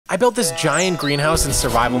I built this giant greenhouse in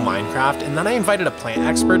survival Minecraft, and then I invited a plant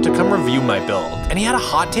expert to come review my build. And he had a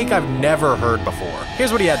hot take I've never heard before.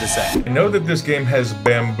 Here's what he had to say. I know that this game has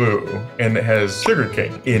bamboo and it has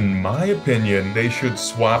sugarcane. In my opinion, they should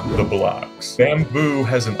swap the blocks. Bamboo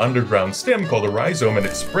has an underground stem called a rhizome, and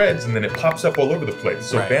it spreads and then it pops up all over the place.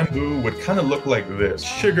 So bamboo would kind of look like this.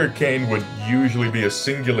 Sugarcane would usually be a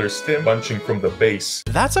singular stem bunching from the base.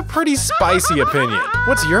 That's a pretty spicy opinion.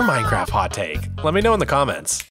 What's your Minecraft hot take? Let me know in the comments.